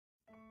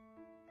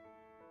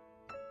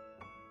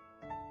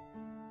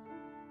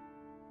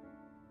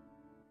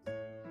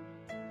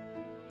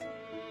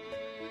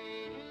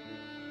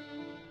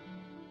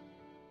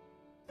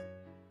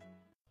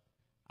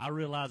I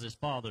realize it's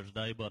Father's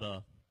Day, but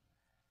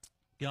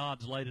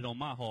God's laid it on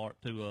my heart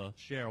to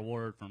share a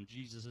word from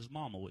Jesus'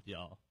 mama with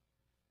y'all.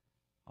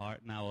 All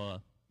right,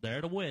 now they're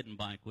at a wedding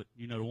banquet.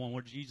 You know, the one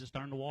where Jesus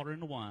turned the water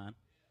into wine.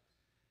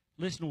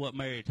 Listen to what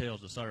Mary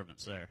tells the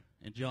servants there.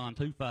 In John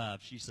 2:5,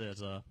 she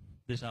says,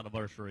 this out of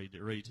verse reads.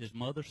 It reads, his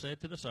mother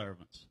said to the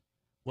servants,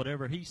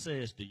 whatever he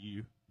says to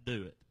you,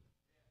 do it.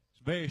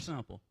 It's very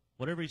simple.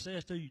 Whatever he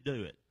says to you,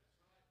 do it.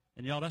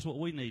 And y'all, that's what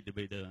we need to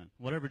be doing.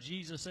 Whatever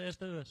Jesus says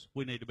to us,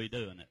 we need to be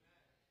doing it.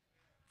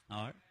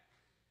 All right?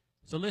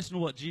 So listen to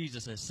what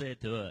Jesus has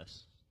said to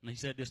us. And he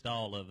said this to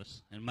all of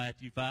us. In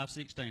Matthew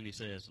 5:16, he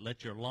says,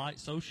 let your light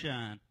so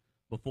shine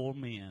before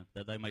men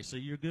that they may see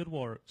your good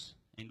works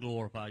and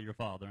glorify your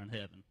Father in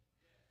heaven.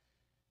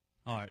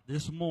 All right,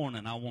 this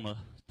morning I want to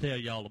tell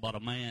y'all about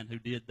a man who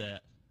did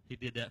that. He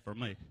did that for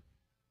me.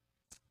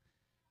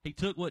 He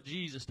took what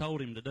Jesus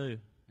told him to do,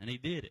 and he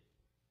did it.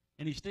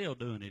 And he's still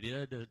doing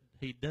it.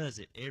 He does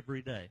it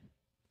every day.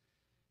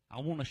 I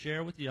want to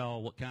share with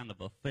y'all what kind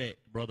of effect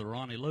Brother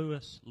Ronnie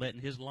Lewis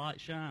letting his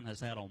light shine has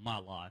had on my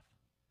life.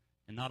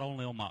 And not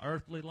only on my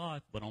earthly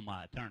life, but on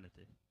my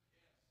eternity.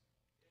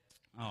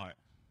 All right.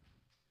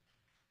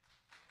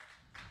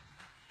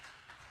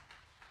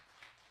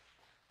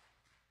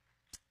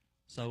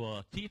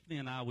 So Tiffany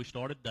and I, we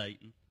started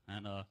dating,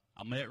 and I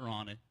met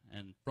Ronnie,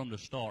 and from the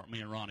start,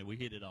 me and Ronnie, we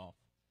hit it off.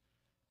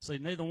 See,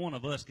 neither one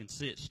of us can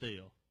sit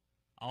still.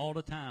 All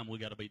the time, we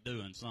got to be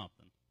doing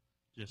something,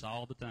 just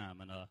all the time.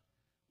 And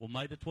well,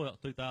 May the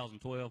 12th,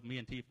 2012, me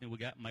and Tiffany, we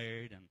got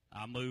married, and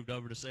I moved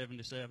over to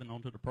 77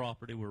 onto the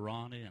property with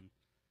Ronnie, and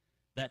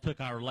that took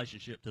our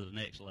relationship to the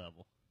next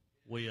level.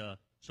 We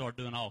started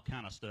doing all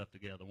kind of stuff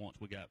together.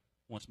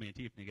 Once me and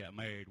Tiffany got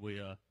married,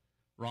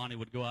 Ronnie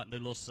would go out and do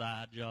little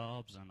side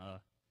jobs, and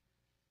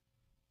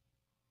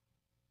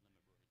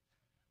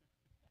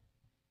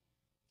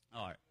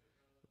all right.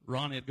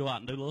 Ronnie would go out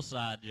and do little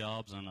side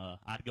jobs, and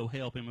I'd go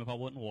help him if I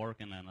wasn't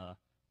working. And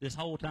this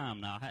whole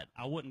time now,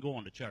 I wasn't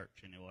going to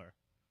church anywhere.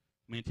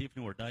 Me and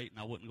Tiffany were dating.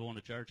 I wasn't going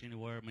to church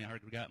anywhere. Me and her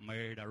got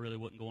married. I really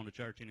wasn't going to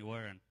church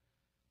anywhere. And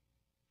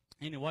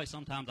anyway,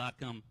 sometimes I'd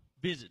come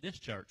visit this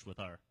church with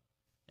her,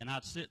 and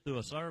I'd sit through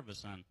a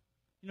service, and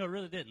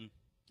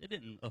it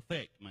didn't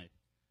affect me.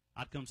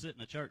 I'd come sit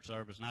in a church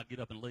service, and I'd get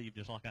up and leave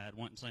just like I had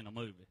went and seen a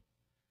movie.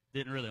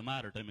 Didn't really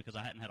matter to me because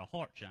I hadn't had a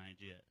heart change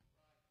yet.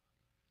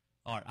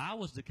 All right, I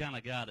was the kind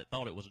of guy that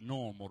thought it was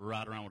normal to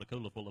ride around with a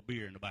cooler full of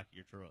beer in the back of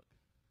your truck.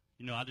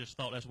 You know, I just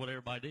thought that's what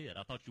everybody did.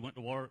 I thought you went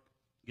to work,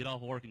 get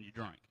off work, and you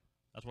drank.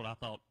 That's what I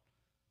thought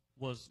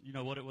was,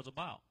 what it was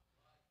about.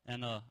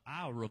 And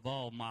I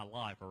revolved my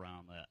life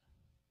around that.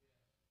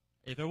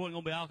 If there wasn't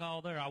going to be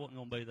alcohol there, I wasn't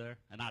going to be there,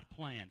 and I'd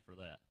planned for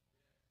that.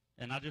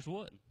 And I just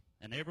wouldn't.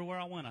 And everywhere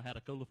I went, I had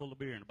a cooler full of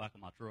beer in the back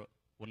of my truck.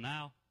 Well,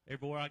 now,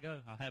 everywhere I go,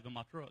 I have in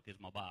my truck is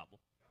my Bible.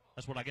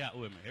 That's what I got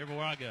with me,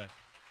 everywhere I go.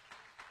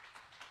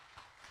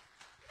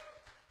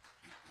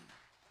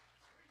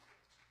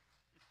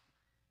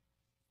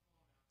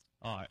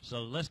 All right,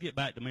 so let's get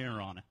back to me and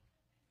Ronnie.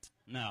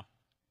 Now,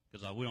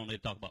 because we don't need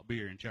to talk about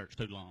beer in church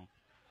too long.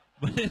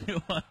 But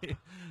anyway,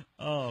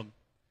 all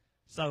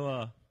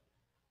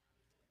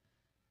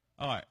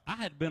right, I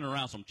had been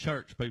around some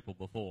church people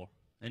before.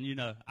 And,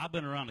 I've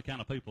been around the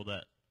kind of people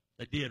that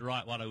they did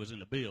right while they was in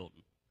the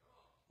building.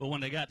 But when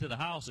they got to the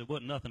house, it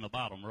wasn't nothing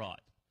about them right.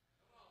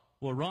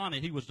 Well,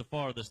 Ronnie, he was the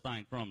farthest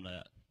thing from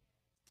that.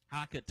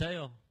 I could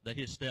tell that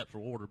his steps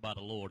were ordered by the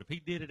Lord. If he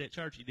did it at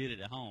church, he did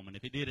it at home. And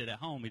if he did it at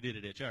home, he did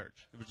it at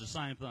church. It was the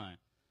same thing.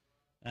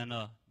 And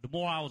the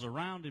more I was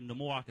around him, the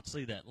more I could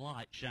see that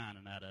light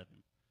shining out of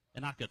him.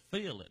 And I could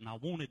feel it, and I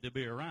wanted to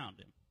be around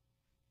him.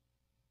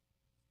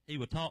 He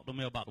would talk to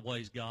me about the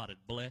ways God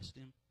had blessed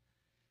him.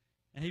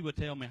 And he would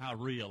tell me how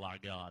real our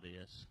God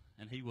is.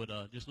 And he would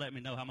just let me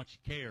know how much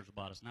he cares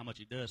about us and how much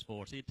he does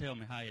for us. He'd tell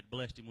me how he had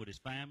blessed him with his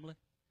family.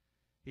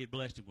 He had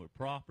blessed him with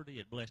property. He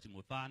had blessed him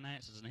with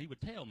finances. And he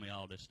would tell me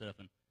all this stuff.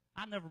 And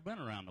I'd never been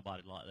around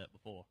nobody like that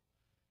before.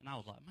 And I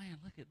was like, man,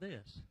 look at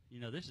this.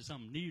 This is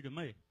something new to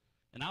me.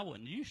 And I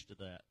wasn't used to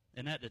that.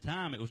 And at the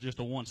time, it was just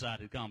a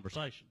one-sided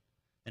conversation.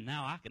 And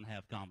now I can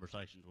have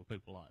conversations with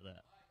people like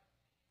that.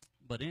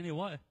 But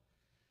anyway,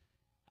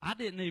 I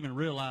didn't even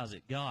realize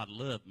that God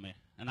loved me.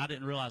 And I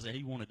didn't realize that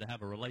he wanted to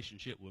have a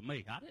relationship with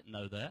me. I didn't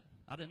know that.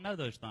 I didn't know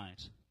those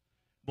things.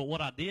 But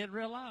what I did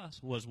realize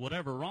was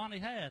whatever Ronnie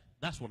had,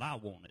 that's what I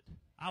wanted.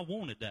 I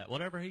wanted that.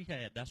 Whatever he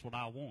had, that's what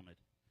I wanted.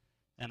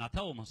 And I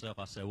told myself,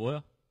 I said,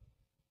 well,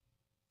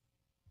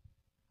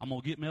 I'm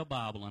going to get me a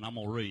Bible and I'm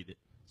going to read it.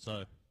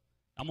 So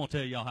I'm going to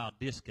tell y'all how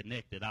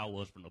disconnected I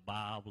was from the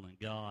Bible and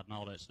God and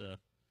all that stuff.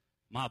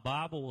 My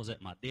Bible was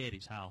at my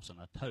daddy's house in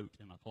a tote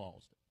in a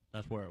closet.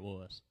 That's where it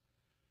was.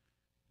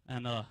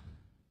 And I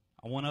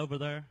went over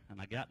there and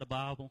I got the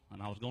Bible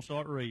and I was going to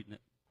start reading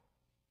it.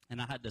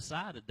 And I had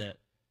decided that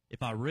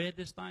if I read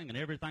this thing and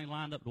everything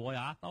lined up the way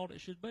I thought it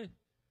should be,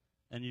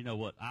 and you know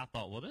what, I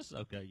thought, well, this is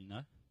okay,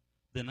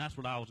 then that's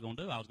what I was going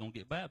to do. I was going to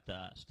get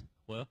baptized.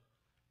 Well,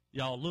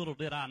 y'all, little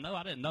did I know,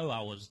 I didn't know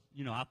I was,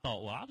 I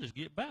thought, well, I'll just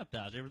get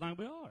baptized. Everything will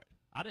be all right.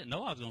 I didn't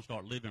know I was going to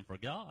start living for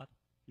God.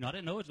 I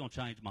didn't know it was going to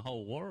change my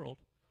whole world.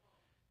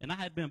 And I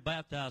had been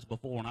baptized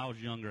before when I was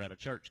younger at a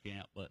church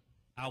camp, but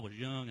I was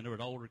young and there was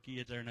older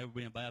kids there and they were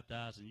being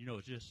baptized, and, it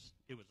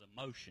was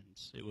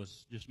emotions. It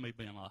was just me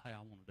being like, hey, I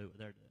want to do what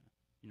they're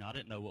doing. I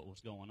didn't know what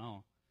was going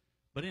on.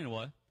 But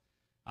anyway,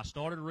 I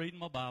started reading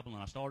my Bible,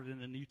 and I started in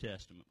the New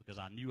Testament because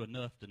I knew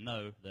enough to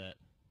know that,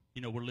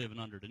 we're living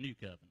under the new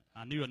covenant.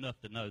 I knew enough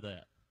to know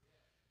that.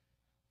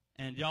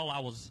 And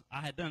y'all,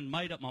 I had done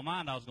made up my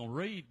mind I was going to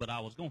read, but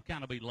I was going to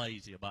kind of be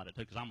lazy about it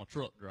too, because I'm a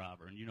truck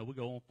driver, and we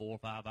go on 4 or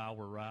 5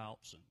 hour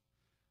routes. And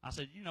I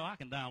said, I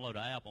can download an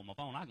app on my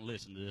phone. I can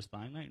listen to this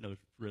thing. There ain't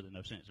really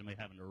no sense in me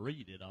having to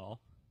read it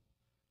all.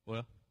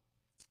 Well,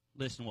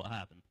 listen to what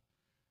happened.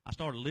 I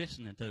started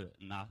listening to it,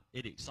 and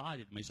it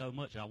excited me so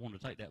much I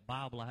wanted to take that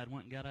Bible I had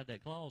went and got out of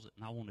that closet,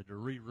 and I wanted to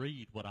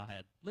reread what I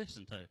had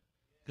listened to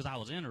because I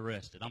was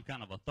interested. I'm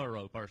kind of a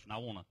thorough person. I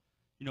want to.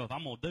 If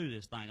I'm going to do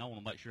this thing, I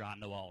want to make sure I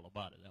know all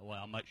about it. That way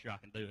I'll make sure I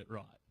can do it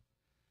right.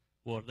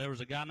 Well, there was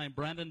a guy named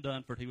Brandon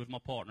Dunford. He was my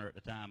partner at the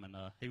time, and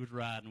he was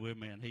riding with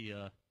me, and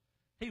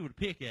he would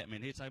pick at me,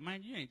 and he'd say,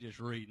 man, you ain't just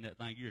reading that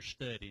thing. You're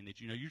studying it.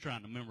 You're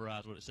trying to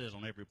memorize what it says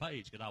on every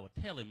page, because I would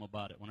tell him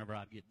about it whenever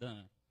I'd get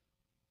done.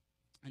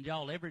 And,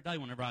 y'all, every day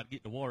whenever I'd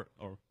get to work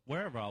or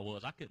wherever I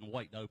was, I couldn't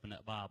wait to open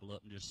that Bible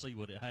up and just see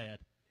what it had,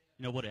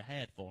 what it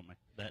had for me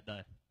that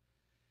day.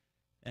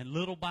 And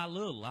little by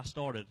little, I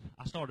started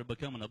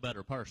becoming a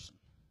better person,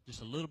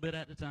 just a little bit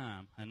at a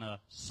time. And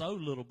so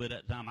little bit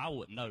at a time, I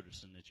wasn't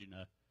noticing it,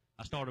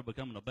 I started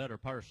becoming a better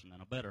person and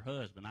a better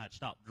husband. I had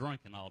stopped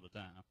drinking all the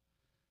time.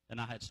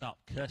 And I had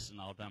stopped cussing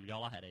all the time.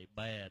 Y'all, I had a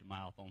bad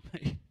mouth on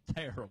me,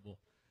 terrible.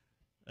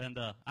 And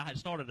I had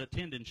started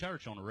attending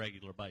church on a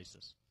regular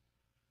basis.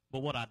 But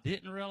what I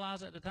didn't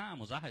realize at the time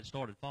was I had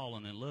started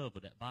falling in love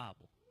with that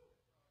Bible.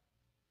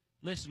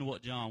 Listen to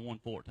what John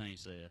 1:14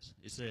 says.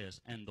 It says,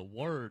 and the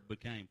Word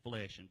became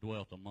flesh and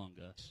dwelt among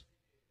us.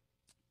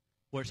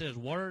 Where it says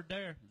Word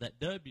there, that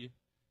W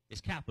is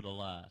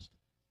capitalized.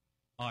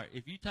 All right,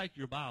 if you take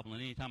your Bible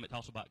and anytime it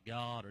talks about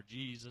God or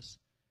Jesus,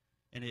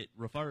 and it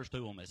refers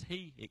to him as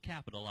he, it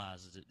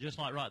capitalizes it. Just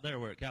like right there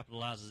where it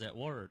capitalizes that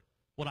word.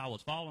 What I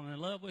was falling in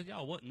love with,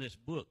 y'all, wasn't this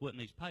book, wasn't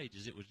these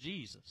pages. It was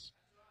Jesus.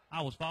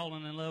 I was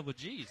falling in love with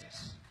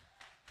Jesus.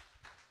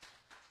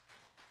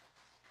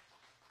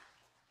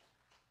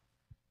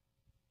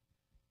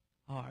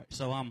 All right,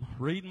 so I'm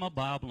reading my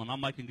Bible, and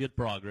I'm making good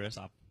progress.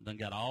 I've done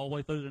got all the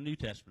way through the New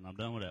Testament. I'm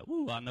done with that.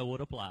 Woo, I know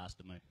what applies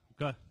to me.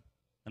 Okay?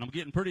 And I'm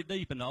getting pretty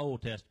deep in the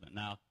Old Testament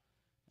now.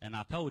 And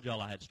I told y'all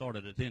I had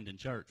started attending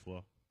church.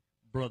 Well,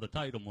 Brother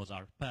Tatum was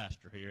our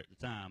pastor here at the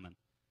time, and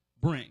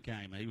Brent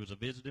came, and he was a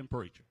visiting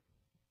preacher.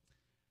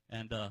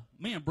 And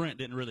me and Brent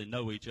didn't really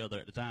know each other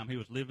at the time. He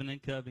was living in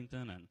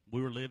Covington, and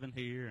we were living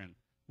here. And,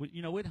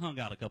 we'd hung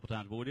out a couple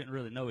times, but we didn't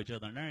really know each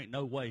other. And there ain't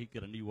no way he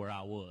could have knew where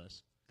I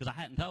was because I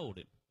hadn't told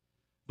him.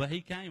 But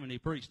he came and he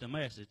preached a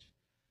message,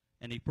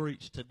 and he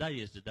preached, today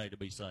is the day to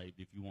be saved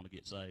if you want to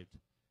get saved.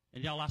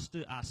 And, y'all,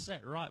 I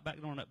sat right back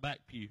on that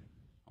back pew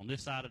on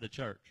this side of the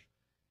church,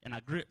 and I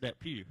gripped that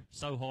pew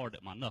so hard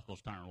that my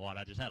knuckles turned white.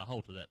 I just had a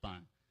hold of that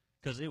thing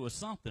because it was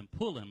something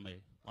pulling me,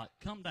 like,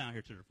 come down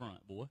here to the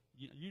front, boy.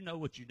 You know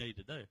what you need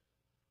to do.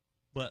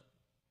 But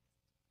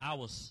I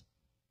was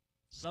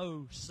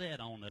so set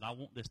on it, I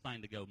want this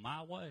thing to go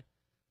my way,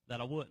 that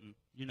I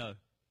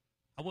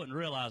wasn't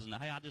realizing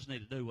that, hey, I just need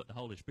to do what the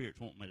Holy Spirit's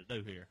wanting me to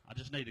do here. I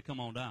just need to come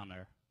on down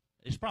there.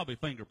 It's probably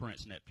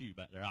fingerprints in that pew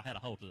back there. I had a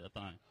hold of that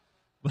thing.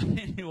 But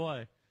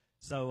anyway,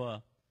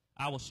 so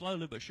I was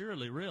slowly but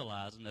surely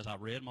realizing as I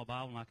read my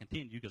Bible and I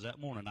continued, because that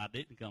morning I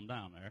didn't come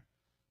down there,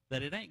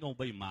 that it ain't going to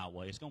be my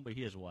way. It's going to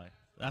be his way.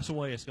 That's the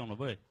way it's going to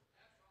be.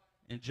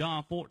 In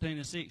John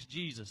 14:6,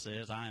 Jesus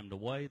says, I am the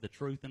way, the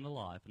truth, and the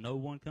life. No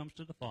one comes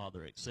to the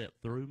Father except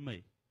through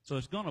me. So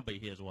it's going to be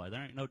his way.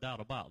 There ain't no doubt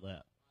about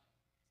that.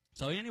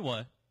 So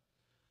anyway,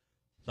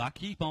 so I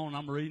keep on.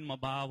 I'm reading my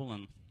Bible,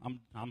 and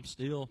I'm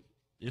still,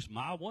 it's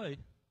my way,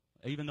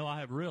 even though I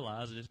have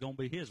realized that it's going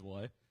to be his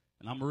way.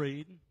 And I'm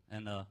reading,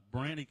 and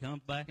Brent, he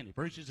comes back, and he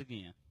preaches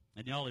again.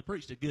 And, y'all, he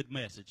preached a good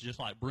message, just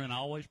like Brent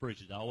always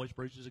preaches. He always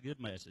preaches a good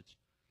message.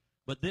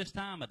 But this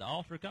time at the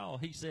altar call,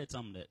 he said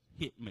something that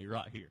hit me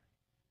right here.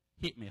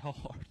 Hit me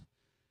hard.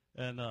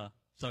 And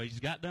so he's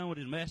got done with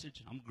his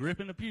message. I'm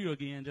gripping the pew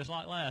again, just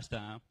like last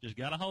time. Just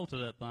got a hold of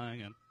that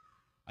thing, and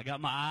I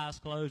got my eyes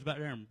closed back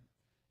there. And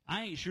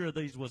I ain't sure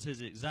these was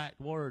his exact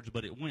words,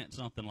 but it went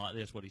something like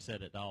this, what he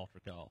said at the altar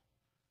call.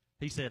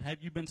 He said,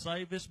 have you been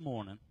saved this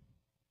morning,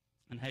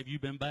 and have you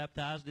been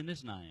baptized in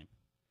his name?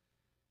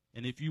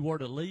 And if you were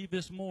to leave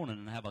this morning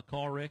and have a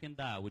car wreck and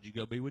die, would you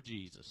go be with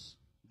Jesus?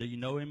 Do you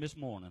know him this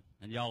morning?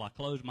 And, y'all, I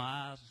closed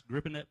my eyes,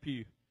 gripping that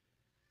pew,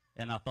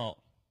 and I thought,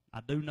 I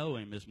do know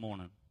him this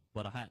morning,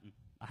 but I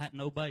hadn't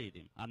obeyed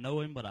him. I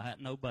know him, but I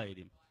hadn't obeyed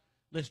him.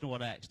 Listen to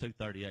what Acts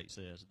 2:38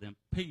 says. Then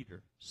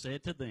Peter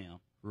said to them,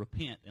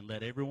 repent and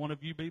let every one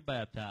of you be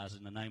baptized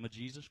in the name of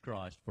Jesus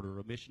Christ for the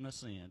remission of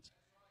sins,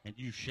 and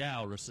you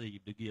shall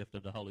receive the gift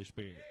of the Holy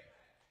Spirit.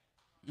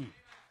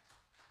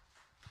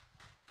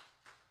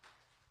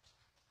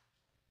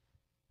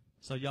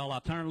 So, y'all, I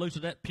turned loose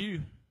of that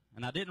pew,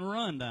 And I didn't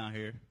run down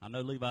here. I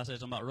know Levi said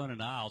something about running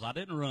the aisles. I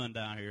didn't run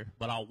down here,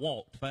 but I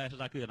walked fast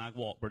as I could, and I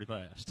walked pretty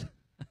fast.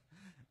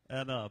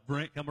 And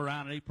Brent come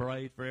around, and he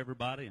prayed for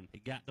everybody, and he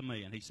got to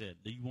me, and he said,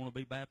 "Do you want to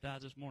be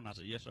baptized this morning?" I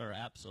said, "Yes, sir,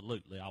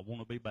 absolutely. I want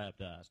to be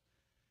baptized."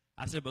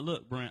 I said, "But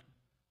look, Brent,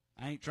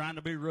 I ain't trying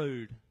to be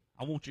rude.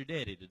 I want your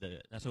daddy to do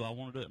it. That's who I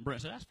want to do it." And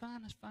Brent said, "That's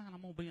fine, that's fine.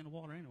 I'm going to be in the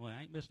water anyway.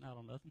 I ain't missing out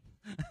on nothing."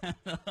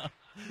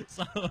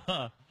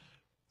 So,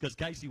 because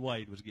Casey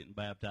Wade was getting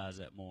baptized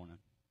that morning.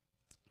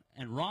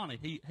 And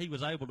Ronnie, he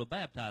was able to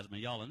baptize me,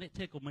 y'all, and it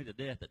tickled me to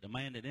death that the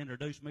man that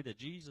introduced me to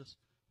Jesus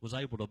was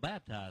able to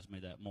baptize me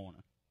that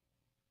morning.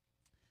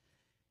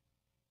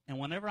 And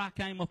whenever I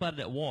came up out of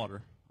that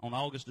water on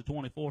August the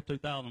 24th,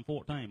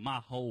 2014, my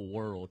whole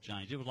world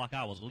changed. It was like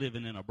I was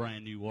living in a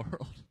brand new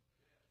world.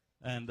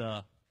 And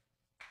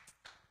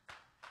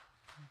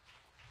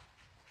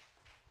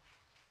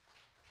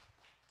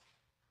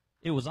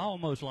it was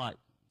almost like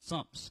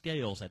some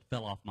scales had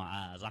fell off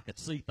my eyes. I could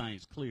see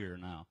things clearer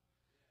now.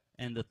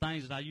 And the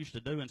things that I used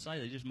to do and say,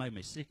 they just made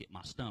me sick at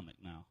my stomach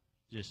now.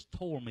 Just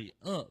tore me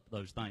up,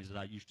 those things that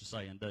I used to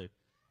say and do.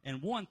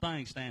 And one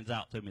thing stands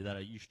out to me that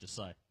I used to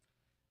say.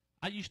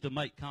 I used to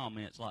make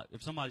comments like,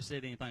 if somebody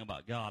said anything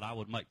about God, I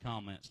would make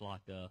comments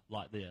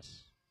like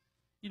this.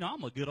 You know,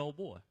 I'm a good old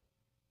boy.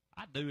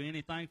 I'd do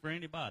anything for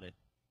anybody.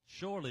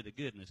 Surely to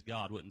goodness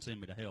God wouldn't send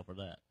me to hell for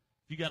that.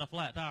 If you got a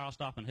flat tire, I'll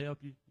stop and help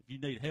you. If you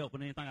need help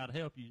with anything, I'd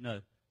help you. You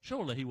know,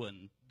 surely he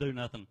wouldn't do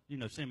nothing,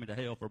 send me to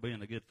hell for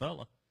being a good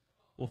fella.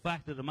 Well,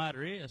 fact of the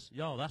matter is,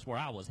 y'all, that's where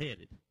I was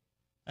headed.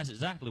 That's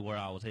exactly where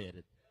I was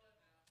headed.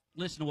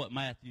 Listen to what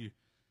Matthew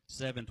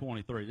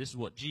 7:23. This is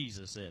what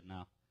Jesus said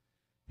now.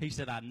 He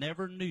said, "I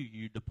never knew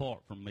you.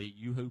 Depart from me,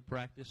 you who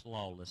practice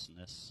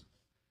lawlessness."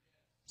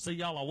 See,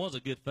 y'all, I was a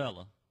good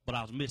fella, but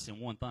I was missing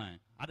one thing.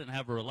 I didn't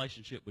have a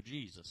relationship with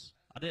Jesus.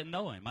 I didn't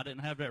know him. I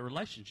didn't have that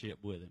relationship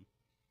with him.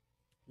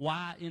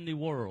 Why in the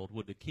world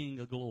would the King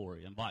of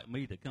Glory invite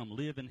me to come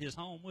live in his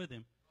home with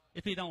him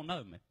if he don't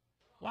know me?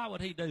 Why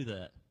would he do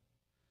that?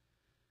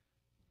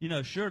 You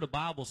know, sure, the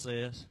Bible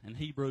says in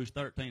Hebrews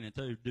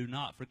 13:2, "Do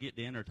not forget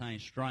to entertain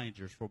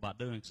strangers, for by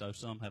doing so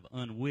some have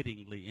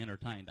unwittingly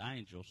entertained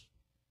angels."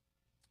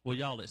 Well,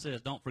 y'all, it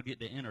says don't forget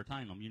to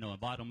entertain them.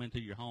 Invite them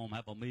into your home,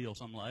 have a meal,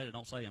 something like that. It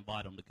don't say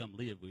invite them to come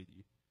live with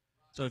you.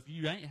 So if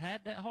you ain't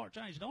had that heart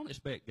change, don't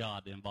expect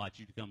God to invite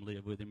you to come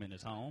live with him in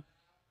his home.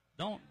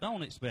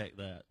 Don't expect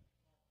that.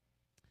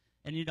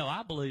 And,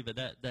 I believe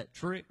that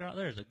trick right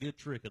there is a good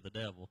trick of the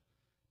devil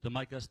to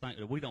make us think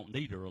that we don't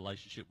need a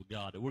relationship with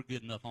God, that we're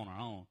good enough on our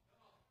own.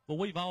 But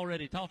we've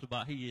already talked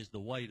about he is the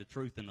way, the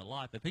truth, and the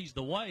life. If he's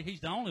the way, he's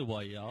the only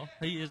way, y'all.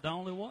 He is the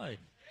only way.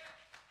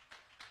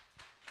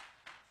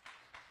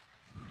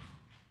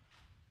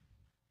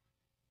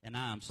 And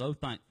I am so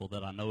thankful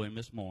that I know him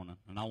this morning.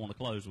 And I want to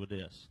close with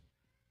this.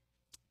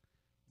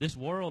 This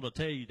world will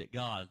tell you that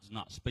God's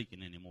not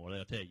speaking anymore.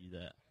 They'll tell you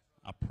that.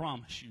 I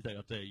promise you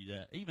they'll tell you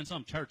that. Even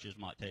some churches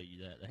might tell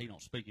you that he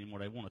don't speak anymore.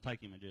 They want to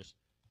take him and just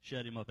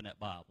shut him up in that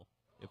Bible.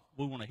 If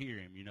we want to hear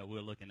him,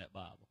 we'll look in that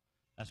Bible.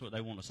 That's what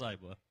they want to say,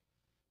 boy.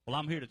 Well,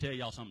 I'm here to tell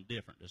y'all something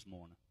different this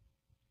morning.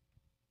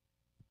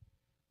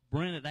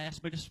 Brent had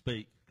asked me to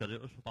speak because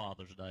it was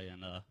Father's Day,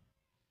 and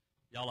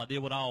y'all, I did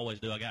what I always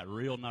do. I got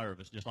real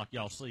nervous, just like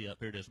y'all see up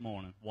here this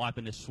morning,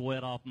 wiping this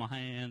sweat off my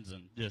hands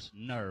and just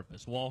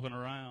nervous, walking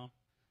around.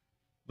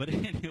 But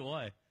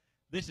anyway,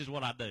 this is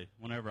what I do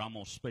whenever I'm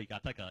going to speak. I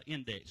take an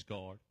index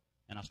card,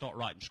 and I start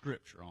writing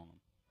scripture on them.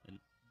 And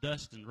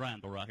Dustin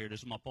Randall right here,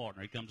 this is my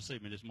partner. He comes to see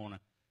me this morning.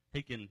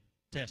 He can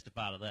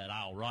testify to that.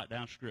 I'll write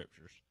down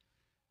scriptures.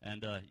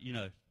 And,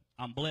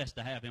 I'm blessed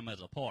to have him as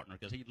a partner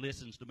because he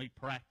listens to me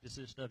practice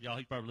this stuff. Y'all,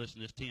 he's probably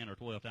listened to this 10 or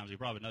 12 times. He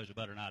probably knows it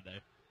better than I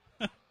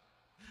do.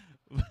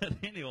 But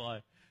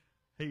anyway,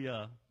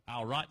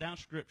 I'll write down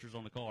scriptures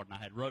on the card, and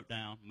I had wrote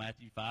down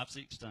Matthew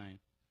 5:16.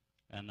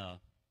 And,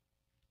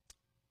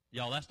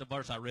 y'all, that's the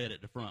verse I read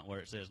at the front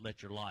where it says,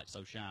 "Let your light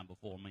so shine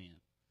before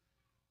men,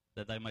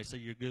 that they may see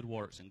your good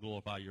works and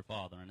glorify your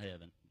Father in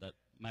heaven." That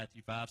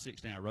Matthew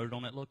 5:16, I wrote it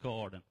on that little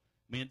card, and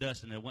me and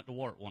Dustin went to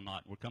work one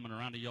night, and we're coming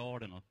around the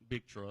yard in a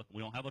big truck.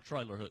 We don't have a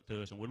trailer hooked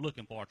to us, and we're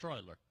looking for a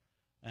trailer.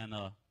 And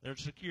there's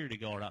a security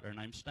guard out there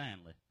named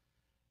Stanley.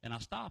 And I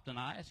stopped, and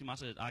I asked him, I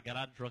said, I got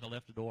out of the truck, I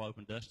left the door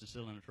open, Dustin's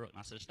still in the truck, and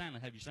I said, "Stanley,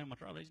 have you seen my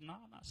trailer?" He said, "No,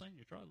 I've not seen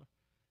your trailer."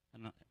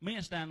 And me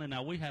and Stanley,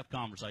 now, we have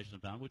conversations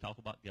sometimes. We talk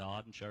about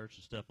God and church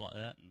and stuff like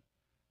that.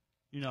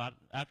 And,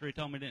 after he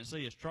told me he didn't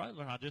see his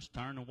trailer, I just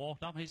turned and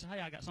walked off. And he said, "Hey,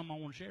 I got something I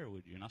want to share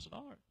with you." And I said,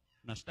 "All right."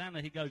 Now,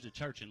 Stanley, he goes to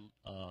church in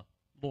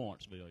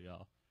Lawrenceville,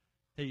 y'all.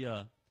 He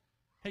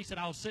said,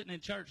 "I was sitting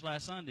in church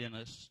last Sunday, and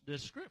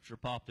this scripture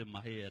popped in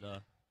my head.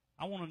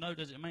 I want to know,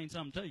 does it mean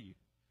something to you?"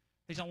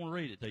 He said, "I want to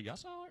read it to you." I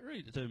said, "All right,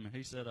 read it to me."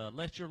 He said,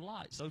 "Let your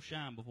light so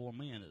shine before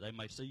men that they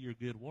may see your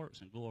good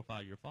works and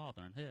glorify your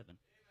Father in heaven."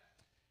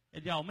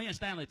 And y'all, me and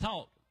Stanley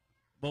talked,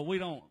 but we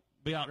don't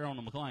be out there on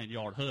the McLean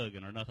yard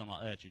hugging or nothing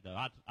like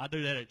that, I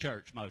do that at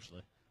church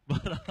mostly.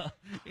 But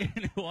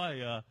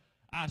anyway,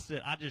 I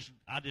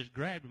just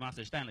grabbed him. I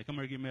said, "Stanley, come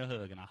here, give me a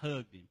hug." And I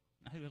hugged him.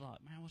 And he was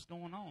like, "Man, what's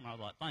going on?" I was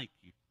like, Thank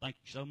you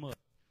so much."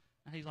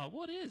 And he's like,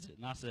 what is it?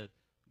 And I said,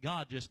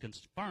 God just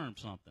confirmed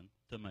something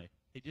to me.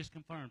 He just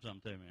confirmed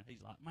something to me. And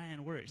he's like,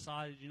 man, we're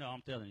excited. You know,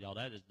 I'm telling y'all,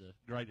 that is the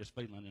greatest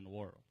feeling in the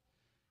world.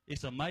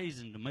 It's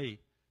amazing to me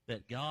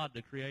that God,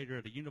 the creator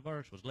of the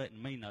universe, was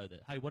letting me know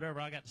that, hey,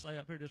 whatever I got to say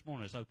up here this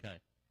morning is okay.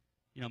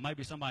 You know,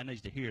 maybe somebody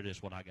needs to hear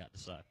this, what I got to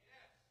say.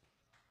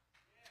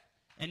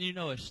 And, you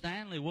know, if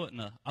Stanley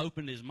wouldn't have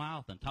opened his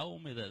mouth and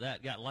told me that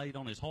that got laid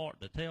on his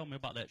heart to tell me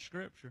about that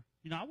scripture,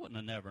 you know, I wouldn't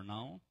have never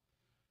known.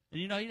 And,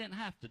 you know, he didn't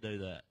have to do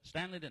that.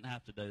 Stanley didn't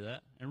have to do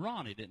that. And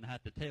Ronnie didn't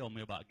have to tell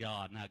me about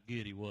God and how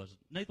good he was.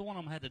 Neither one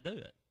of them had to do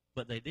it,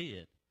 but they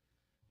did.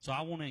 So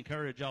I want to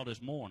encourage y'all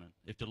this morning,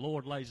 if the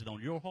Lord lays it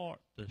on your heart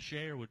to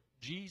share with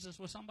Jesus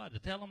with somebody, to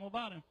tell them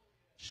about him,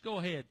 just go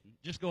ahead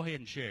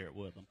and share it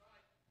with them.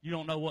 You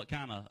don't know what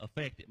kind of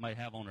effect it may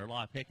have on their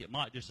life. Heck, it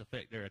might just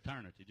affect their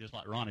eternity, just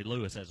like Ronnie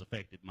Lewis has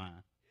affected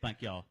mine.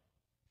 Thank y'all.